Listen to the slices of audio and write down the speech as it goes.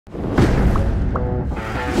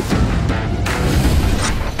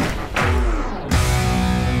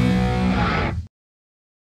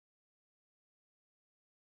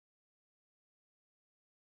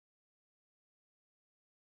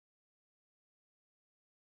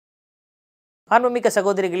ஆன்மீக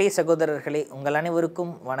சகோதரிகளே சகோதரர்களே உங்கள்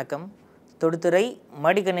அனைவருக்கும் வணக்கம். தொடுத்துறை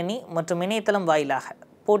மடிகணினி மற்றும் இணையதளம் வாயிலாக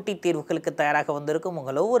போட்டித் தேர்வுகளுக்கு தயாராக வந்திருக்கும்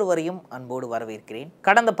உங்கள் ஒவ்வொருவரையும் அன்போடு வரவேற்கிறேன்.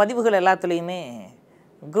 கடந்த பதிவுகள் எல்லாத்துலேயுமே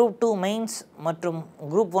குரூப் 2 மெயின்ஸ் மற்றும்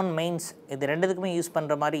குரூப் 1 மெயின்ஸ் இது ரெண்டுத்துக்குமே யூஸ்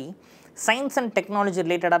பண்ணுற மாதிரி சயின்ஸ் அண்ட் டெக்னாலஜி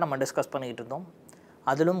ரிலேட்டடாக நம்ம டிஸ்கஸ் பண்ணிக்கிட்டு இருந்தோம்.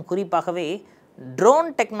 அதிலும் குறிப்பாகவே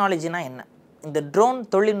ட்ரோன் டெக்னாலஜினா என்ன, இந்த ட்ரோன்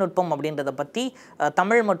தொழில்நுட்பம் அப்படின்றத பற்றி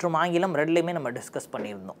தமிழ் மற்றும் ஆங்கிலம் ரெண்டுலேயுமே நம்ம டிஸ்கஸ்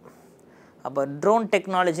பண்ணியிருந்தோம். அப்போ ட்ரோன்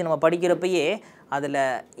டெக்னாலஜி நம்ம படிக்கிறப்பயே அதில்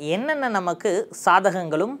என்னென்ன நமக்கு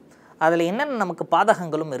சாதகங்களும் அதில் என்னென்ன நமக்கு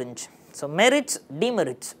பாதகங்களும் இருந்துச்சு. ஸோ மெரிட்ஸ்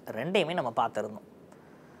டிமெரிட்ஸ் ரெண்டையுமே நம்ம பார்த்துருந்தோம்.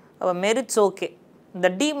 அப்போ மெரிட்ஸ் ஓகே, இந்த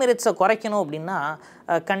டிமெரிட்ஸை குறைக்கணும் அப்படின்னா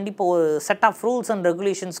கண்டிப்பாக ஒரு set of rules and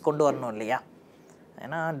regulations கொண்டு வரணும் இல்லையா.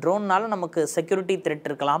 ஏன்னா ட்ரோன்னால நமக்கு செக்யூரிட்டி த்ரெட்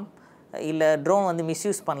இருக்கலாம், இல்லை ட்ரோன்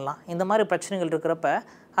மிஸ்யூஸ் பண்ணலாம். இந்த மாதிரி பிரச்சனைகள் இருக்கிறப்ப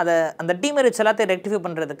அதை அந்த டிமெரிட்ஸ் எல்லாத்தையும் ரெக்டிஃபை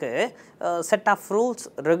பண்ணுறதுக்கு செட் ஆஃப் ரூல்ஸ்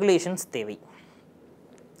ரெகுலேஷன்ஸ் தேவை.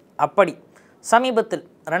 அப்படி சமீபத்தில்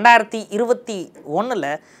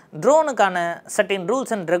 2021 ட்ரோனுக்கான சர்டன்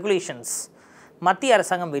ரூல்ஸ் அண்ட் ரெகுலேஷன்ஸ் மத்திய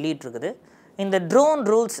அரசாங்கம் வெளியிட்டிருக்குது. இந்த ட்ரோன்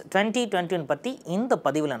ரூல்ஸ் 2021 பற்றி இந்த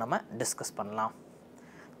பதிவில் நம்ம டிஸ்கஸ் பண்ணலாம்.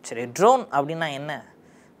 சரி, ட்ரோன் அப்படின்னா என்ன,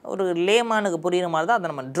 ஒரு லேமானுக்கு புரிகிற மாதிரி தான் அதை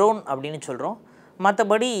நம்ம ட்ரோன் அப்படின்னு சொல்கிறோம்.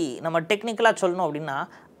 மற்றபடி நம்ம டெக்னிக்கலாக சொல்லணும் அப்படின்னா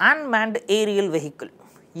அன்மேன்ட் ஏரியல் வெஹிக்கிள்,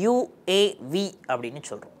 UAV அப்படின்னு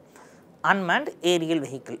சொல்கிறோம். அன்மேன்ட் ஏரியல்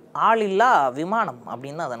வெஹிக்கிள், ஆளில்லா விமானம்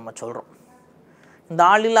அப்படின்னு தான் அதை நம்ம சொல்கிறோம். இந்த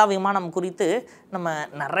ஆளில்லா விமானம் குறித்து நம்ம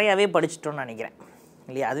நிறையாவே படிச்சிட்டோம்னு நினைக்கிறேன்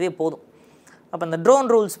இல்லையா, அதுவே போதும். அப்போ இந்த ட்ரோன்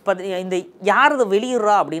ரூல்ஸ் பற்றி இந்த யார் இதை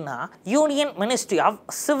வெளியிடுறா அப்படின்னா union ministry of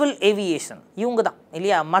civil aviation, இவங்க தான்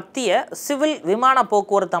இல்லையா, மத்திய சிவில் விமான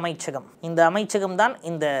போக்குவரத்து அமைச்சகம். இந்த அமைச்சகம் தான்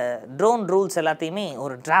இந்த ட்ரோன் ரூல்ஸ் எல்லாத்தையுமே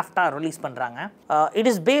ஒரு டிராஃப்டாக ரிலீஸ் பண்ணுறாங்க.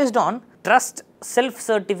 It is based on trust, self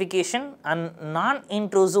certification and நான்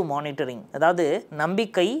இன்ட்ரூசிவ் மானிட்டரிங். அதாவது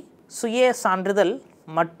நம்பிக்கை, சுய சான்றிதழ்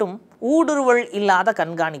மற்றும் ஊடுருவல் இல்லாத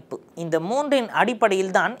கண்காணிப்பு, இந்த மூன்றின்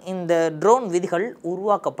அடிப்படையில் தான் இந்த ட்ரோன் விதிகள்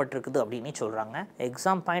உருவாக்கப்பட்டிருக்குது அப்படின்னு சொல்கிறாங்க.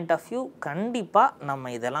 எக்ஸாம் பாயிண்ட் ஆஃப் வியூ கண்டிப்பாக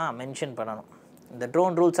நம்ம இதெல்லாம் மென்ஷன் பண்ணணும். இந்த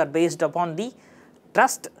drone rules are based upon the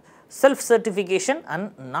trust, self certification and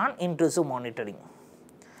நான் இன்ட்ரூசிவ் மானிட்டரிங்.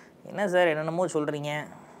 என்ன சார் என்னென்னமோ சொல்கிறீங்க,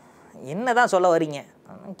 என்ன தான் சொல்ல வரீங்க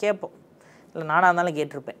கேட்போம், இல்லை நானாக இருந்தாலும்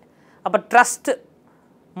கேட்டிருப்பேன். அப்போ ட்ரஸ்ட்டு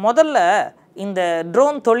முதல்ல இந்த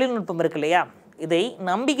ட்ரோன் தொழில்நுட்பம் இருக்கு இல்லையா, இதை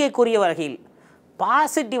நம்பிக்கைக்குரிய வகையில்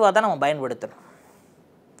பாசிட்டிவாக தான் நம்ம பயன்படுத்தணும்.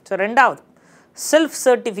 ஸோ ரெண்டாவது செல்ஃப்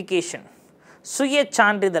சர்டிஃபிகேஷன், சுய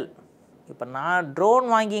சான்றிதழ். இப்போ நான் ட்ரோன்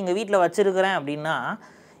வாங்கி எங்கள் வீட்டில் வச்சுருக்கிறேன் அப்படின்னா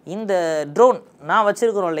இந்த ட்ரோன் நான்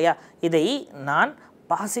வச்சுருக்கிறோம் இல்லையா, இதை நான்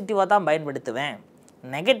பாசிட்டிவாக தான் பயன்படுத்துவேன்,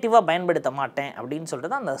 நெகட்டிவாக பயன்படுத்த மாட்டேன் அப்படின்னு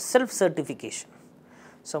சொல்கிறது அந்த செல்ஃப் சர்டிஃபிகேஷன்.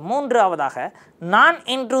 ஸோ மூன்றாவதாக நான்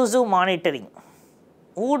இன்ட்ரூசிவ் மானிட்டரிங்,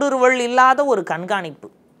 ஊடுருவல் இல்லாத ஒரு கண்காணிப்பு.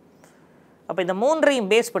 அப்போ இந்த மூன்றையும்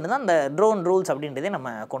பேஸ் பண்ணி தான் இந்த ட்ரோன் ரூல்ஸ் அப்படின்றதே நம்ம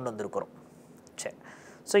கொண்டு வந்திருக்கிறோம். சரி,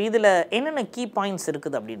 ஸோ இதில் என்னென்ன கீ பாயிண்ட்ஸ்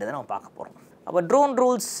இருக்குது அப்படின்றத நம்ம பார்க்க போகிறோம். அப்போ ட்ரோன்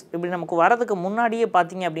ரூல்ஸ் இப்படி நமக்கு வரதுக்கு முன்னாடியே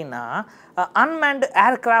பார்த்தீங்க அப்படின்னா அன்மேன்டு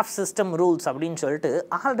ஏர்க்ராஃப்ட் சிஸ்டம் ரூல்ஸ் அப்படின்னு சொல்லிட்டு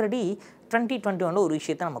ஆல்ரெடி 2021 ஒரு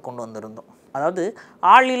விஷயத்தை நம்ம கொண்டு வந்திருந்தோம். அதாவது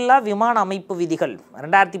ஆளில்லா விமான அமைப்பு விதிகள்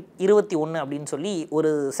 2021 அப்படின்னு சொல்லி ஒரு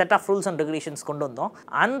set of rules and regulations கொண்டு வந்தோம்.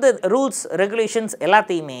 அந்த ரூல்ஸ் ரெகுலேஷன்ஸ்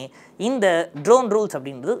எல்லாத்தையுமே இந்த ட்ரோன் ரூல்ஸ்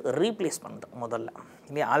அப்படின்றது ரீப்ளேஸ் பண்ணுறோம் முதல்ல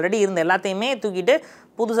இல்லையா. ஆல்ரெடி இருந்த எல்லாத்தையுமே தூக்கிட்டு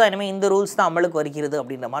புதுசாக இனிமேல் இந்த ரூல்ஸ் தான் அமலுக்கு வருகிறது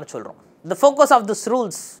அப்படின்ற மாதிரி சொல்கிறோம். The focus of this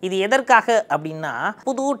rules இது எதற்காக அப்படின்னா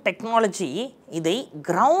புது டெக்னாலஜி இதை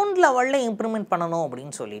கிரவுண்ட் லெவலில் இம்ப்ளிமெண்ட் பண்ணணும்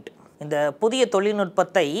அப்படின்னு சொல்லிட்டு இந்த புதிய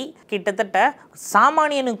தொழில்நுட்பத்தை கிட்டத்தட்ட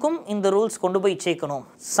சாமானியனுக்கும் இந்த ரூல்ஸ் கொண்டு போய் சேர்க்கணும்,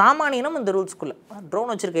 சாமானியனும் இந்த ரூல்ஸ்குள்ளே ட்ரோன்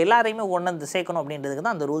வச்சுருக்க எல்லாரையுமே கொண்டு சேர்க்கணும் அப்படின்றதுக்கு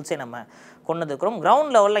தான் அந்த ரூல்ஸை நம்ம கொண்டு வந்துருக்கிறோம்,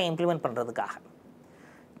 கிரவுண்ட் லெவலில் இம்ப்ளிமெண்ட் பண்ணுறதுக்காக.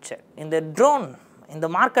 சரி, இந்த ட்ரோன் இந்த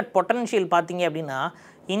மார்க்கெட் பொட்டன்ஷியல் பார்த்தீங்க அப்படின்னா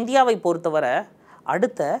இந்தியாவை பொறுத்தவரை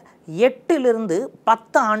அடுத்த 8 to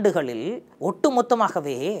 10 ஆண்டுகளில்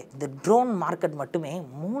ஒட்டுமொத்தமாகவே இந்த ட்ரோன் மார்க்கெட் மட்டுமே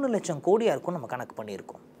 3 லட்சம் கோடியாக இருக்கும் நம்ம கணக்கு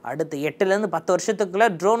பண்ணியிருக்கோம். அடுத்த 8 to 10 வருஷத்துக்குள்ளே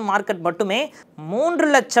ட்ரோன் மார்க்கெட் மட்டுமே 3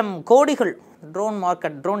 லட்சம் கோடிகள் drone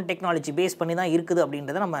market drone technology base பண்ணி தான் இருக்குது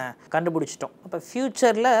அப்படின்றத நம்ம கண்டுபிடிச்சிட்டோம். அப்போ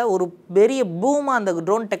ஃப்யூச்சரில் ஒரு பெரிய பூமாக அந்த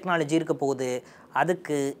ட்ரோன் டெக்னாலஜி இருக்க போகுது.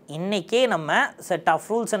 அதுக்கு இன்றைக்கே நம்ம set of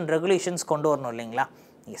rules and regulations கொண்டு வரணும் இல்லைங்களா.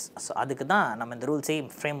 எஸ், ஸோ அதுக்கு தான் நம்ம இந்த ரூல்ஸை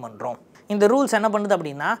ஃப்ரேம் பண்ணுறோம். இந்த ரூல்ஸ் என்ன பண்ணுது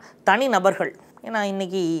அப்படின்னா தனி நபர்கள், ஏன்னா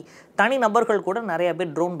இன்றைக்கி தனி நபர்கள் கூட நிறைய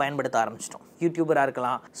பேர் ட்ரோன் பயன்படுத்த ஆரம்பிச்சிட்டோம். யூடியூபராக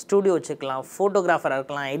இருக்கலாம், ஸ்டூடியோ வச்சுக்கலாம், ஃபோட்டோகிராஃபராக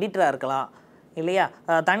இருக்கலாம், எடிட்டராக இருக்கலாம் இல்லையா.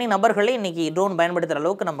 தனி நபர்களே இன்றைக்கி ட்ரோன் பயன்படுத்துகிற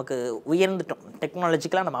அளவுக்கு நமக்கு உயர்ந்துட்டோம்,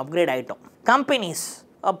 டெக்னாலஜிக்கலாக நம்ம அப்கிரேட் ஆகிட்டோம். கம்பெனிஸ்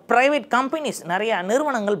ப்ரைவேட் கம்பெனிஸ் நிறைய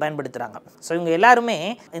நிறுவனங்கள் பயன்படுத்துகிறாங்க. ஸோ இவங்க எல்லாருமே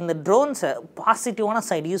இந்த ட்ரோன்ஸை பாசிட்டிவான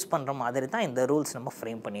சைடு யூஸ் பண்ணுற மாதிரி தான் இந்த ரூல்ஸ் நம்ம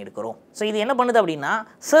ஃப்ரேம் பண்ணியிருக்கிறோம். ஸோ இது என்ன பண்ணுது அப்படின்னா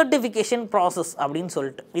சர்டிஃபிகேஷன் ப்ராசஸ் அப்படின்னு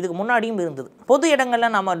சொல்லிட்டு இதுக்கு முன்னாடியும் இருந்தது. பொது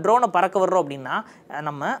இடங்களில் நம்ம ட்ரோனை பறக்க வர்றோம் அப்படின்னா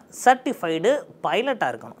நம்ம சர்டிஃபைடு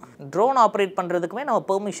பைலட்டாக இருக்கணும். ட்ரோன் ஆப்ரேட் பண்ணுறதுக்குமே நம்ம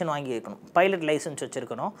பெர்மிஷன் வாங்கி இருக்கணும், பைலட் லைசன்ஸ்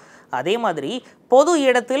வச்சுருக்கணும். அதே மாதிரி பொது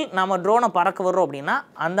இடத்தில் நம்ம ட்ரோனை பறக்க வர்றோம் அப்படின்னா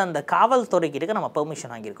அந்தந்த காவல்துறைக்கிட்ட நம்ம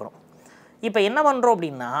பெர்மிஷன் வாங்கியிருக்கணும். இப்போ என்ன பண்ணுறோம்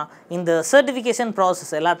அப்படின்னா இந்த சர்டிஃபிகேஷன்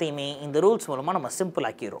ப்ராசஸ் எல்லாத்தையுமே இந்த ரூல்ஸ் மூலமாக நம்ம சிம்பிள்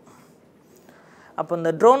ஆக்கிடுறோம். அப்போ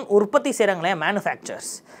இந்த ட்ரோன் உற்பத்தி செய்கிறாங்களே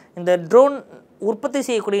மேனுஃபேக்சர்ஸ், இந்த ட்ரோன் உற்பத்தி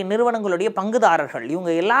செய்யக்கூடிய நிறுவனங்களுடைய பங்குதாரர்கள்,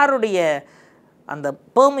 இவங்க எல்லாருடைய அந்த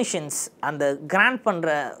பெர்மிஷன்ஸ் அந்த கிராண்ட்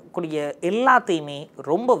பண்ணுறக்கூடிய எல்லாத்தையுமே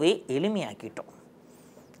ரொம்பவே எளிமையாக்கிட்டோம்.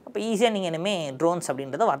 அப்போ ஈஸியாக நீங்கள் இனிமேல் ட்ரோன்ஸ்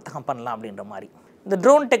அப்படின்றத வர்த்தகம் பண்ணலாம் அப்படின்ற மாதிரி இந்த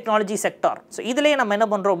ட்ரோன் டெக்னாலஜி செக்டார். ஸோ இதிலே நம்ம என்ன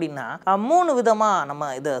பண்ணுறோம் அப்படின்னா 3 விதமாக நம்ம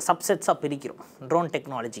இதை சப்செட்ஸாக பிரிக்கிறோம் ட்ரோன்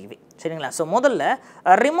டெக்னாலஜிவே. சரிங்களா? ஸோ முதல்ல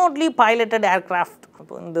ரிமோட்லி பைலட்டட் ஏர்க்ராஃப்ட்.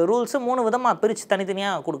 இப்போ இந்த ரூல்ஸு 3 விதமாக பிரித்து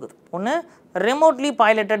தனித்தனியாக கொடுக்குது. ஒன்று ரிமோட்லி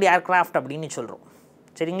பைலட்டட் ஏர்க்ராஃப்ட் அப்படின்னு சொல்கிறோம்.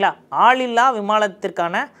 சரிங்களா? ஆளில்லா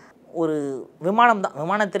விமானத்திற்கான ஒரு விமானம் தான்,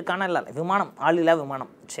 விமானத்திற்கான இல்லை, விமானம் ஆளில்லா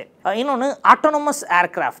விமானம். சரி. இன்னொன்று ஆட்டோனமஸ்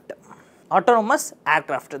ஏர்க்ராஃப்ட். ஆட்டோனமஸ்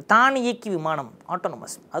ஏர்க்ராஃப்ட் தானியக்கி விமானம்,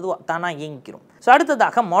 ஆட்டோனமஸ் அதுவாக தானாக இயங்கிக்கிறோம். ஸோ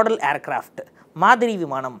அடுத்ததாக மாடல் ஏர்க்ராஃப்ட், மாதிரி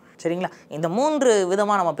விமானம். சரிங்களா? இந்த 3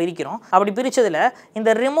 விதமாக நம்ம பிரிக்கிறோம். அப்படி பிரித்ததில் இந்த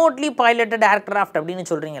ரிமோட்லி பைலட்டட் ஏர்க்ராஃப்ட் அப்படின்னு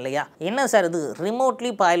சொல்கிறீங்க இல்லையா, என்ன சார் இது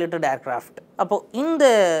ரிமோட்லி பைலட்டட் ஏர்க்ராஃப்ட்? அப்போது இந்த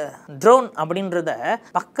ட்ரோன் அப்படின்றத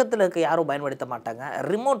பக்கத்தில் இருக்க யாரும் பயன்படுத்த மாட்டாங்க.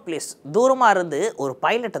 ரிமோட் பிளேஸ், தூரமாக இருந்து ஒரு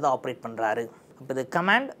பைலட்டை தான் ஆப்ரேட் பண்ணுறாரு. அப்போ இது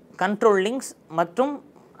கமாண்ட் கண்ட்ரோல் லிங்க்ஸ் மற்றும்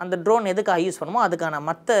அந்த ட்ரோன் எதுக்காக யூஸ் பண்ணுமோ அதுக்கான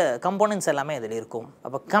மற்ற கம்போனன்ட்ஸ் எல்லாமே அதில் இருக்கும்.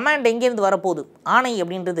 அப்போ கமாண்ட் எங்கேருந்து வரப்போகுது, ஆணை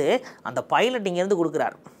அப்படின்றது அந்த பைலட் இங்கேருந்து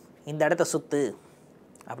கொடுக்குறாரு, இந்த இடத்த சுற்று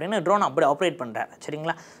அப்படின்னு ட்ரோன் அப்படி ஆப்ரேட் பண்ணுறாரு.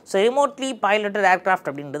 சரிங்களா? ஸோ ரிமோட்லி பைலட்டட் ஏர்க்ராஃப்ட்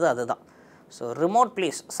அப்படின்றது அதுதான். ஸோ ரிமோட்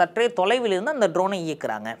பிளேஸ், சற்றே தொலைவில் இருந்து அந்த ட்ரோனை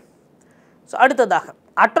இயக்குறாங்க. ஸோ அடுத்ததாக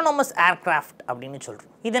ஆட்டோனமஸ் ஏர்க்ராஃப்ட் அப்படின்னு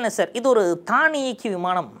சொல்கிறோம். இது என்ன சார்? இது ஒரு தானியக்கி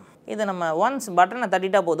விமானம். இதை நம்ம ஒன்ஸ் பட்டனை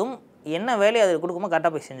தட்டிட்டா போதும், என்ன வேலையை அதில் கொடுக்குமோ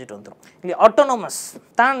கரெக்டாக போய் செஞ்சுட்டு வந்துடும் இல்லையா? ஆட்டோனமஸ்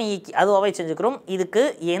தானியக்கி அதுவாகவே செஞ்சுக்கிறோம். இதுக்கு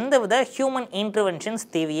எந்தவித ஹியூமன் இன்டர்வென்ஷன்ஸ்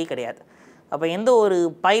தேவையே கிடையாது. அப்போ எந்த ஒரு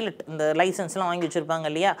பைலட் இந்த லைசன்ஸ்லாம் வாங்கி வச்சுருப்பாங்க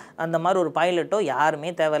இல்லையா, அந்த மாதிரி ஒரு பைலட்டோ யாருமே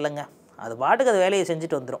தேவையில்லைங்க, அது பாட்டுக்கு அது வேலையை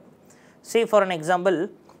செஞ்சுட்டு வந்துடும். சே ஃபார் அன் எக்ஸாம்பிள்,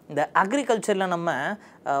 இந்த அக்ரிகல்ச்சரில் நம்ம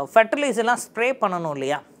ஃபெர்டிலைசர்லாம் ஸ்ப்ரே பண்ணணும்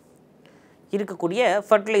இல்லையா, இருக்கக்கூடிய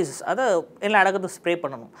ஃபர்டிலைசர்ஸ் அதை எல்லா இடத்துக்கும் ஸ்ப்ரே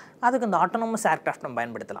பண்ணணும். அதுக்கு இந்த ஆட்டோனமஸ் ஏர்க்ராஃப்ட் நம்ம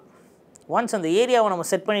பயன்படுத்தலாம். ஒன்ஸ் அந்த ஏரியாவை நம்ம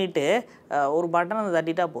செட் பண்ணிவிட்டு ஒரு பட்டனை அதை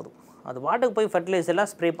தட்டிட்டா போதும், அது பாட்டுக்கு போய் ஃபர்டிலைசர்லாம்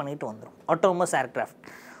ஸ்ப்ரே பண்ணிட்டு வந்துடும். Autonomous aircraft.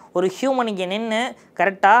 ஒரு ஹியூமன் இங்கே நின்று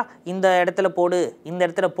கரெக்டாக இந்த இடத்துல போடு, இந்த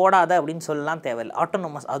இடத்துல போடாத அப்படின்னு சொல்லலாம் தேவையில்லை,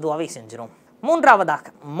 ஆட்டோனமஸ் அதுவாகவே செஞ்சிடும்.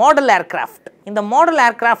 மூன்றாவதாக மாடல் ஏர்க்ராஃப்ட். இந்த மாடல்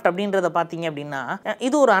ஏர்க்ராஃப்ட் அப்படின்றத பார்த்தீங்க அப்படின்னா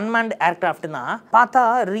இது ஒரு அன்மேன்ட் ஏர்க்ராஃப்ட் தான், பார்த்தா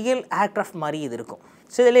ரியல் ஏர்க்ராஃப்ட் மாதிரி இது இருக்கும்.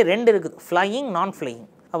 ஸோ இதில் 2 இருக்குது, ஃப்ளையிங், நான் ஃப்ளையிங்.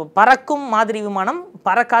 அப்போ பறக்கும் மாதிரி விமானம்,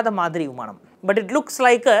 பறக்காத மாதிரி விமானம். But it looks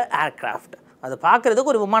like a aircraft. அது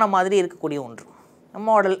பார்க்குறதுக்கு ஒரு விமானம் மாதிரி இருக்கக்கூடிய ஒன்று,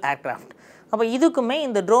 மாடல் ஏர்க்ராஃப்ட். அப்போ இதுக்குமே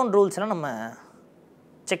இந்த ட்ரோன் ரூல்ஸ்லாம் நம்ம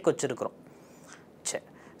செக் வச்சுருக்கிறோம். சரி.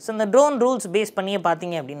 ஸோ இந்த ட்ரோன் ரூல்ஸ் பேஸ் பண்ணியே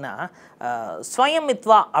பார்த்தீங்க அப்படின்னா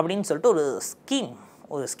ஸ்வயமித்வா அப்படின்னு சொல்லிட்டு ஒரு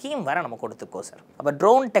ஸ்கீம் வேறு நம்ம கொடுத்துருக்கோம் சார். அப்போ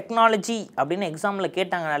ட்ரோன் டெக்னாலஜி அப்படின்னு எக்ஸாமில்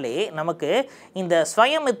கேட்டாங்கனாலே நமக்கு இந்த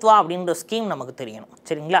ஸ்வயமித்வா அப்படின்ற ஸ்கீம் நமக்கு தெரியணும்.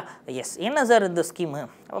 சரிங்களா? எஸ். என்ன சார் இந்த ஸ்கீமு?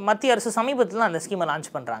 மத்திய அரசு சமீபத்தில் அந்த ஸ்கீமை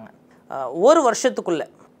லான்ச் பண்ணுறாங்க. ஒரு வருஷத்துக்குள்ளே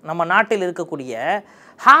நம்ம நாட்டில் இருக்கக்கூடிய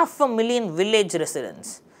 500,000 வில்லேஜ்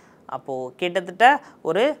ரெசிடென்ட்ஸ், அப்போது கிட்டத்தட்ட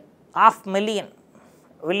ஒரு 500,000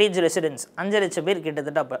 வில்லேஜ் ரெசிடென்ட்ஸ், 5 லட்சம் பேர்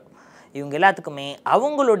கிட்டத்தட்ட. அப்போ இவங்க எல்லாத்துக்குமே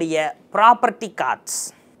அவங்களுடைய ப்ராப்பர்ட்டி கார்ட்ஸ்,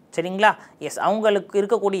 சரிங்களா? எஸ், அவங்களுக்கு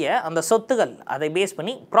இருக்கக்கூடிய அந்த சொத்துகள் அதை பேஸ்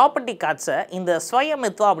பண்ணி ப்ராப்பர்ட்டி கார்ட்ஸை இந்த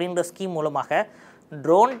ஸ்வயமித்வா அப்படின்ற ஸ்கீம் மூலமாக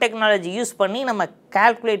ட்ரோன் டெக்னாலஜி யூஸ் பண்ணி நம்ம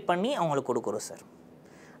கால்குலேட் பண்ணி அவங்களுக்கு கொடுக்குறோம் சார்.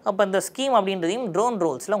 அப்போ இந்த ஸ்கீம் அப்படின்றதையும் ட்ரோன்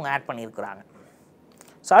ரூல்ஸில் அவங்க ஆட் பண்ணியிருக்கிறாங்க.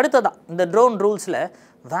 ஸோ அடுத்ததான் இந்த ட்ரோன் ரூல்ஸில்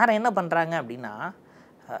வேறு என்ன பண்ணுறாங்க அப்படின்னா,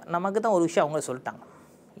 நமக்கு தான் ஒரு விஷயம் அவங்க சொல்லிட்டாங்க,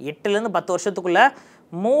 8லேருந்து 10 வருஷத்துக்குள்ளே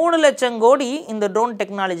 3 லட்சம் கோடி இந்த ட்ரோன்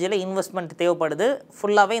டெக்னாலஜியில் இன்வெஸ்ட்மெண்ட் தேவைப்படுது.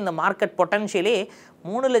 ஃபுல்லாகவே இந்த மார்க்கெட் பொட்டன்ஷியலே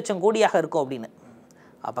 3 லட்சம் கோடியாக இருக்கும் அப்படின்னு.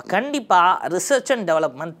 அப்போ கண்டிப்பாக ரிசர்ச் அண்ட்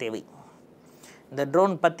டெவலப்மெண்ட் தேவை. இந்த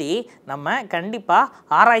ட்ரோன் பற்றி நம்ம கண்டிப்பாக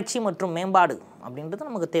ஆராய்ச்சி மற்றும் மேம்பாடு அப்படின்றது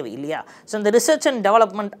நமக்கு தேவை இல்லையா? ஸோ இந்த ரிசர்ச் அண்ட்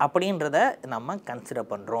டெவலப்மெண்ட் அப்படின்றத நம்ம கன்சிடர்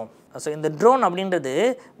பண்ணுறோம். ஸோ இந்த ட்ரோன் அப்படின்றது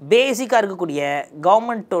பேசிக்காக இருக்கக்கூடிய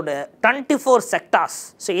கவர்மெண்ட்டோட 24 செக்டார்ஸ்.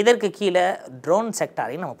 ஸோ இதற்கு கீழே ட்ரோன்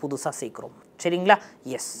செக்டாரையும் நம்ம புதுசாக சேர்க்குறோம். சரிங்களா?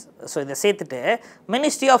 எஸ். ஸோ இதை சேர்த்துட்டு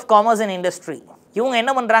ministry of commerce and industry இவங்க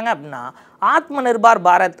என்ன பண்ணுறாங்க அப்படின்னா ஆத்ம நிர்பார்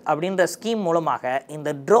பாரத் அப்படின்ற ஸ்கீம் மூலமாக இந்த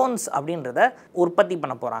ட்ரோன்ஸ் அப்படின்றத உற்பத்தி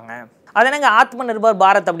பண்ண போகிறாங்க. அது என்னங்க ஆத்ம நிர்பர்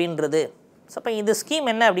பாரத் அப்படின்றது? ஸோ அப்போ இந்த ஸ்கீம்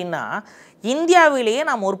என்ன அப்படின்னா, இந்தியாவிலேயே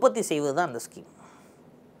நாம் உற்பத்தி செய்வது தான் அந்த ஸ்கீம்.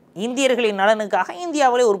 இந்தியர்களின் நலனுக்காக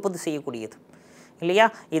இந்தியாவிலே உற்பத்தி செய்யக்கூடியது இல்லையா?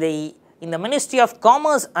 இதை இந்த ministry of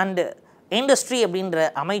commerce and industry அப்படின்ற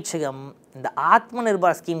அமைச்சகம் இந்த ஆத்ம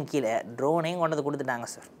நிர்பார் ஸ்கீம் கீழே ட்ரோனையும் கொண்டு வந்து கொடுத்துட்டாங்க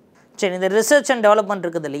சார். சரி, இந்த ரிசர்ச் அண்ட் டெவலப்மெண்ட்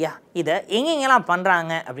இருக்குது இல்லையா, இதை எங்கெங்கெல்லாம்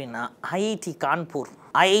பண்ணுறாங்க அப்படின்னா IIT Kanpur,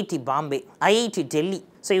 IIT Bombay, IIT Delhi.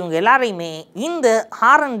 So இவங்க எல்லாரையுமே இந்த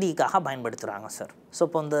R&Dக்காக பயன்படுத்துகிறாங்க சார். ஸோ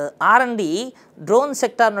இப்போ இந்த R&D ட்ரோன்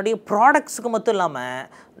செக்டார்னுடைய ப்ராடக்ட்ஸுக்கு மட்டும் இல்லாமல்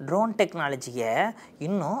ட்ரோன் டெக்னாலஜியை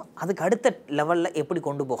இன்னும் அதுக்கு அடுத்த லெவலில் எப்படி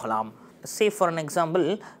கொண்டு போகலாம். சே ஃபார் அன் எக்ஸாம்பிள்,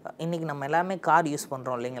 இன்றைக்கி நம்ம எல்லாமே கார் யூஸ்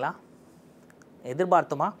பண்ணுறோம் இல்லைங்களா?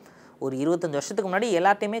 எதிர்பார்த்தோமா? ஒரு 25 வருஷத்துக்கு முன்னாடி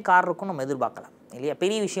எல்லாத்தையுமே கார் இருக்கும் நம்ம எதிர்பார்க்கலாம் இல்லையா?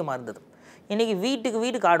 பெரிய விஷயமா இருந்தது. இன்றைக்கி வீட்டுக்கு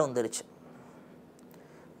வீடு கார்டு வந்துருச்சு.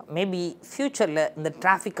 மேபி ஃப்யூச்சரில் இந்த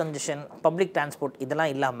டிராஃபிக் கன்ஜெஷன், பப்ளிக் டிரான்ஸ்போர்ட்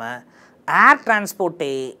இதெல்லாம் இல்லாமல் ஏர் டிரான்ஸ்போர்ட்டே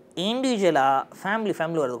இண்டிவிஜுவலாக ஃபேமிலி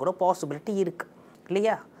வரது கூட பாசிபிலிட்டி இருக்குது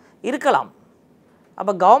இல்லையா? இருக்கலாம்.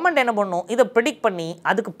 அப்போ கவர்மெண்ட் என்ன பண்ணணும், இதை ப்ரெடிக்ட் பண்ணி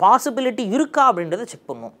அதுக்கு பாசிபிலிட்டி இருக்கா அப்படின்றத செக்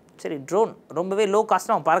பண்ணணும். சரி, ட்ரோன் ரொம்பவே லோ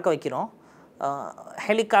காஸ்ட் நம்ம பறக்க வைக்கிறோம்.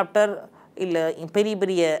 ஹெலிகாப்டர் இல்லை பெரிய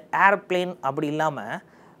பெரிய ஏர்ப்ளேன் அப்படி இல்லாமல்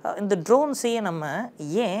இந்த ட்ரோன்ஸையே நம்ம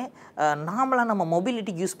ஏன் நாமளாக நம்ம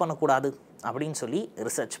மொபிலிட்டிக்கு யூஸ் பண்ணக்கூடாது அப்படின்னு சொல்லி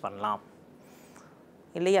ரிசர்ச் பண்ணலாம்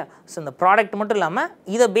இல்லையா? ஸோ இந்த ப்ராடக்ட் மட்டும் இல்லாமல்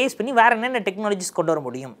இதை பேஸ் பண்ணி வேறு என்னென்ன டெக்னாலஜிஸ் கொண்டு வர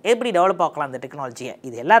முடியும், எப்படி டெவலப் ஆக்கலாம் இந்த டெக்னாலஜியை,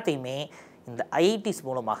 இது எல்லாத்தையுமே இந்த ஐஐடிஸ்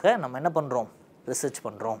மூலமாக நம்ம என்ன பண்ணுறோம், ரிசர்ச்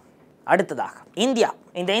பண்ணுறோம். அடுத்ததாக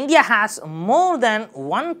India has more than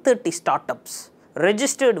 130 start ups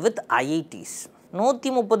registered with IITs.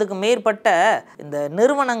 130க்கு மேற்பட்ட இந்த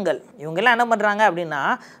நிறுவனங்கள் இவங்கெல்லாம் என்ன பண்ணுறாங்க அப்படின்னா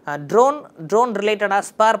ட்ரோன் ரிலேட்டடாக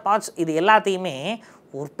ஸ்பேர் பார்ட்ஸ் இது எல்லாத்தையுமே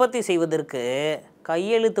உற்பத்தி செய்வதற்கு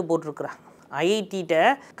கையெழுத்து போட்டிருக்கிறாங்க. ஐஐடிகிட்ட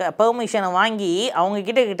பெர்மிஷனை வாங்கி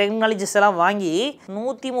அவங்கக்கிட்ட டெக்னாலஜிஸ் எல்லாம் வாங்கி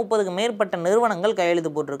 130க்கு மேற்பட்ட நிறுவனங்கள்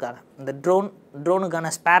கையெழுத்து போட்டிருக்காங்க. இந்த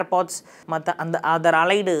ட்ரோனுக்கான ஸ்பேர் பார்ட்ஸ் மற்ற அந்த அதர்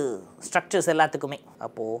அலைடு ஸ்ட்ரக்சர்ஸ் எல்லாத்துக்குமே.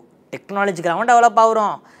 அப்போது டெக்னாலஜிக்கலாகவும் டெவலப்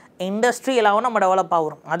ஆகிறோம், இண்டஸ்ட்ரியலாகவும் நம்ம டெவலப்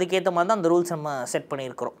ஆகிறோம். அதுக்கேற்ற மாதிரி தான் அந்த ரூல்ஸ் நம்ம செட்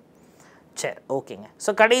பண்ணியிருக்கிறோம். சரி, ஓகேங்க. ஸோ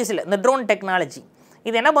கடைசியில் இந்த ட்ரோன் டெக்னாலஜி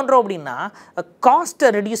இது என்ன பண்ணுறோம் அப்படின்னா காஸ்ட்டை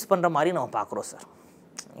ரெடியூஸ் பண்ணுற மாதிரி நம்ம பார்க்குறோம் சார்.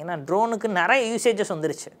 ஏன்னா ட்ரோனுக்கு நிறைய யூசேஜஸ்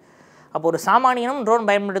வந்துருச்சு. அப்போ ஒரு சாமானியனும் ட்ரோன்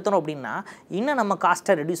பயன்படுத்தணும் அப்படின்னா இன்னும் நம்ம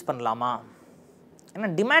காஸ்ட்டை ரெடியூஸ் பண்ணலாமா? ஏன்னா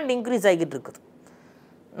டிமாண்ட் இன்க்ரீஸ் ஆகிக்கிட்டு இருக்குது.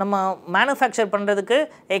 நம்ம மேனுஃபேக்சர் பண்ணுறதுக்கு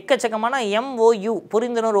எக்கச்சக்கமான MOU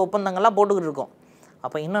புரிந்துணர்வு ஒப்பந்தங்கள்லாம் போட்டுக்கிட்டு இருக்கோம்.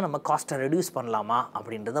 அப்போ இன்னும் நம்ம காஸ்ட்டை ரெடியூஸ் பண்ணலாமா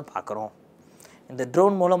அப்படின்றத பார்க்குறோம். இந்த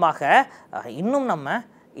ட்ரோன் மூலமாக இன்னும் நம்ம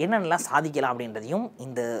என்னென்னலாம் சாதிக்கலாம் அப்படின்றதையும்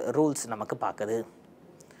இந்த ரூல்ஸ் நமக்கு பார்க்குது.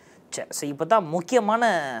 சரி, ஸோ இப்போ தான் முக்கியமான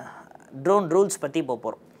ட்ரோன் ரூல்ஸ் பற்றி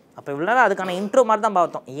போகிறோம். அப்போ இவ்வளோ நேரம் அதுக்கான இன்ட்ரோ மாதிரி தான்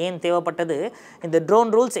பார்த்தோம். ஏன் தேவைப்பட்டது, இந்த ட்ரோன்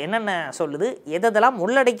ரூல்ஸ் என்னென்ன சொல்லுது, எதெல்லாம்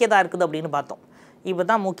உள்ளடக்கியதாக இருக்குது அப்படின்னு பார்த்தோம். இப்போ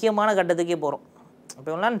தான் முக்கியமான கட்டத்துக்கே போகிறோம். இப்போ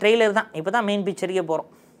இவ்வளோ நேரம் ட்ரெய்லர் தான், இப்போ தான் மெயின் பிக்சருக்கே போகிறோம்.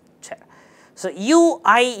 சரி, ஸோ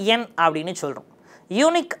UIN அப்படின்னு சொல்கிறோம்.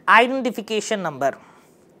 யூனிக் ஐடென்டிஃபிகேஷன் நம்பர்,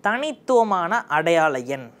 தனித்துவமான அடையாள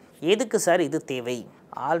எண். எதுக்கு சார் இது தேவை?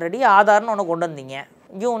 ஆல்ரெடி ஆதார்னு ஒன்று கொண்டு வந்தீங்க,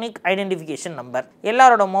 யூனிக் ஐடென்டிஃபிகேஷன் நம்பர்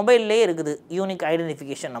எல்லாரோட மொபைல்லே இருக்குது யூனிக்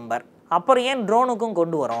ஐடென்டிஃபிகேஷன் நம்பர். அப்புறம் ஏன் ட்ரோனுக்கும்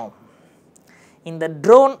கொண்டு வரோம்? இந்த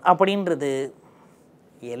ட்ரோன் அப்படின்றது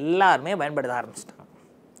எல்லாருமே பயன்படுத்த ஆரம்பிச்சிட்டாங்க,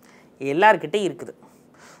 எல்லார்கிட்டே இருக்குது.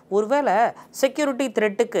 ஒருவேளை செக்யூரிட்டி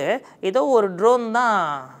த்ரெட்டுக்கு ஏதோ ஒரு ட்ரோன் தான்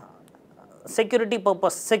செக்யூரிட்டி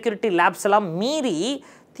பர்பஸ், செக்யூரிட்டி லேப்ஸ் எல்லாம் மீறி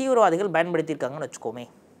தீவிரவாதிகள் பயன்படுத்தியிருக்காங்கன்னு வச்சுக்கோமே.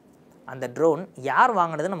 அந்த ட்ரோன் யார்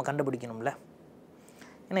வாங்கினது நம்ம கண்டுபிடிக்கணும்ல.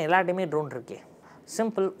 ஏன்னா எல்லாட்டையுமே ட்ரோன் இருக்கே.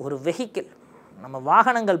 சிம்பிள், ஒரு வெஹிக்கிள், நம்ம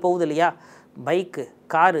வாகனங்கள் போகுது இல்லையா, பைக்கு,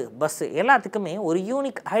 காரு, பஸ்ஸு எல்லாத்துக்குமே ஒரு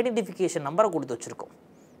யூனிக் ஐடென்டிஃபிகேஷன் நம்பரை கொடுத்து வச்சுருக்கோம்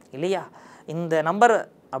இல்லையா? இந்த நம்பர்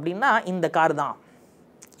அப்படின்னா இந்த கார் தான்,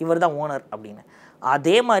 இவர் தான் ஓனர் அப்படின்னு.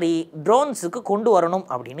 அதே மாதிரி ட்ரோன்ஸுக்கு கொண்டு வரணும்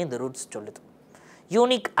அப்படின்னு இந்த ரூல்ஸ் சொல்லுது.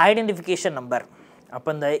 Unique identification number. அப்போ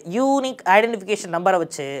இந்த யூனிக் ஐடென்டிஃபிகேஷன் நம்பரை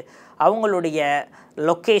வச்சு அவங்களுடைய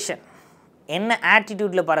லொக்கேஷன், என்ன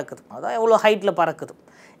ஆட்டிடியூட்டில் பறக்குது, அதான் எவ்வளோ ஹைட்டில் பறக்குது,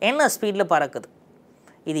 என்ன ஸ்பீடில் பறக்குது,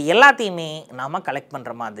 இது எல்லாத்தையுமே நாம் கலெக்ட்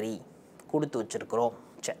பண்ணுற மாதிரி கொடுத்து வச்சுருக்குறோம்.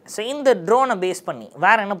 சரி, ஸோ இந்த ட்ரோனை பேஸ் பண்ணி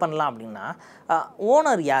வேறு என்ன பண்ணலாம் அப்படின்னா,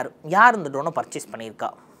 ஓனர் யார் இந்த ட்ரோனை பர்ச்சேஸ் பண்ணியிருக்கா,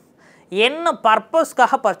 என்ன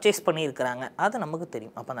பர்பஸ்க்காக பர்ச்சேஸ் பண்ணியிருக்கிறாங்க அது நமக்கு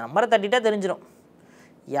தெரியும். அப்போ அந்த நம்பரை தட்டிட்டால் தெரிஞ்சிடும்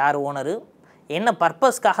யார் ஓனரு, என்ன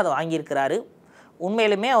பர்பஸ்க்காக அதை வாங்கியிருக்கிறாரு,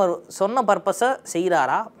 உண்மையிலுமே அவர் சொன்ன பர்பஸை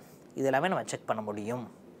செய்கிறாரா, இதெல்லாமே நம்ம செக் பண்ண முடியும்.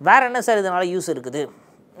 வேறு என்ன சார் இதனால் யூஸ் இருக்குது?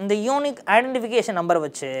 இந்த யூனிக் ஐடென்டிஃபிகேஷன் நம்பரை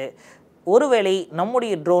வச்சு ஒருவேளை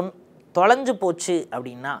நம்முடைய ட்ரோன் தொலைஞ்சு போச்சு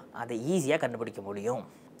அப்படின்னா அதை ஈஸியாக கண்டுபிடிக்க முடியும்.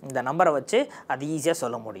 இந்த நம்பரை வச்சு அது ஈஸியாக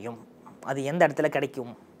சொல்ல முடியும், அது எந்த இடத்துல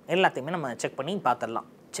கிடைக்கும் எல்லாத்தையுமே நம்ம செக் பண்ணி பார்த்துடலாம்.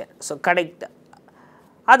 சரி, ஸோ கரெக்ட்.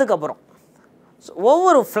 அதுக்கப்புறம் ஸோ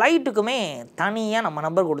ஒவ்வொரு ஃப்ளைட்டுக்குமே தனியாக நம்ம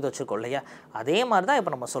நம்பர் கொடுத்து வச்சுருக்கோம் இல்லையா, அதே மாதிரி தான்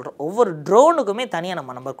இப்போ நம்ம சொல்கிறோம் ஒவ்வொரு ட்ரோனுக்குமே தனியாக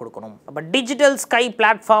நம்ம நம்பர் கொடுக்கணும். அப்போ டிஜிட்டல் ஸ்கை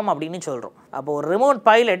பிளாட்ஃபார்ம் அப்படின்னு சொல்கிறோம். அப்போ ஒரு ரிமோட்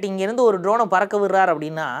பைலட் இங்கேருந்து ஒரு ட்ரோனை பறக்க விடுறார்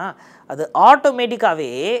அப்படின்னா அது ஆட்டோமேட்டிக்காகவே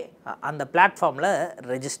அந்த பிளாட்ஃபார்மில்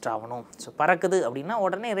ரெஜிஸ்டர் ஆகணும். ஸோ பறக்குது அப்படின்னா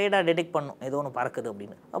உடனே ரேடார் டிடெக்ட் பண்ணும் ஏதோ ஒன்று பறக்குது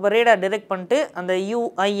அப்படின்னு. அப்போ ரேடார் டிடெக்ட் பண்ணிட்டு அந்த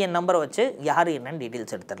UIN நம்பரை வச்சு யார் என்னன்னு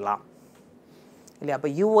டீட்டெயில்ஸ் எடுத்துடலாம் இல்லையா. அப்போ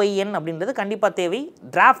UIN அப்படின்றது கண்டிப்பாக தேவை.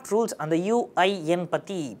 டிராஃப்ட் ரூல்ஸ் அந்த UIN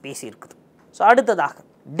பற்றி பேசியிருக்குது. ஸோ அடுத்ததாக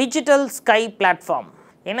டிஜிட்டல் ஸ்கை பிளாட்ஃபார்ம்.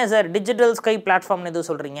 என்ன சார் டிஜிட்டல் ஸ்கை பிளாட்ஃபார்ம்னு எதுவும்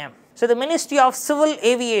சொல்கிறீங்க? ஸோ இது ministry of civil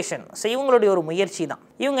aviation. So இவங்களுடைய ஒரு முயற்சி தான்.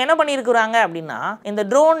 இவங்க என்ன பண்ணியிருக்கிறாங்க அப்படின்னா இந்த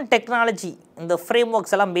ட்ரோன் டெக்னாலஜி இந்த ஃப்ரேம்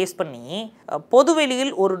ஒர்க்ஸ் எல்லாம் பேஸ் பண்ணி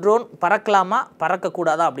பொதுவெளியில் ஒரு ட்ரோன் பறக்கலாமா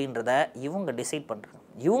பறக்கக்கூடாதா அப்படின்றத இவங்க டிசைட் பண்ணுறாங்க.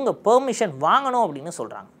 இவங்க பெர்மிஷன் வாங்கணும் அப்படின்னு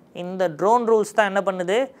சொல்கிறாங்க. இந்த ட்ரோன் ரூல்ஸ் தான் என்ன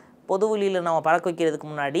பண்ணுது, பொதுவெளியில் நம்ம பறக்க வைக்கிறதுக்கு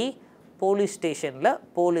முன்னாடி போலீஸ் ஸ்டேஷனில்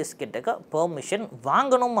போலீஸ் கிட்டக்க பெர்மிஷன்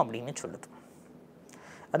வாங்கணும் அப்படின்னு சொல்லுது.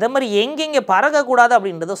 அதே மாதிரி எங்கெங்கே பறக்கக்கூடாது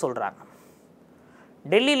அப்படின்றத சொல்கிறாங்க.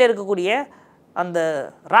 டெல்லியில் இருக்கக்கூடிய அந்த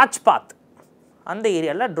ராஜ்பாத் அந்த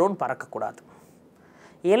ஏரியாவில் ட்ரோன் பறக்கக்கூடாது.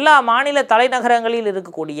 எல்லா மாநில தலைநகரங்களில்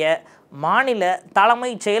இருக்கக்கூடிய மாநில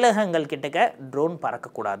தலைமைச் செயலகங்கள் கிட்டக்க ட்ரோன்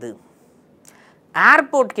பறக்கக்கூடாது.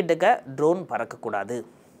 ஏர்போர்ட் கிட்டக்க ட்ரோன் பறக்கக்கூடாது.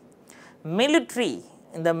 மிலிட்ரி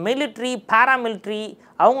இந்த மிலிட்ரி பாராமிலிட்ரி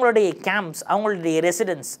அவங்களுடைய கேம்ப்ஸ் அவங்களுடைய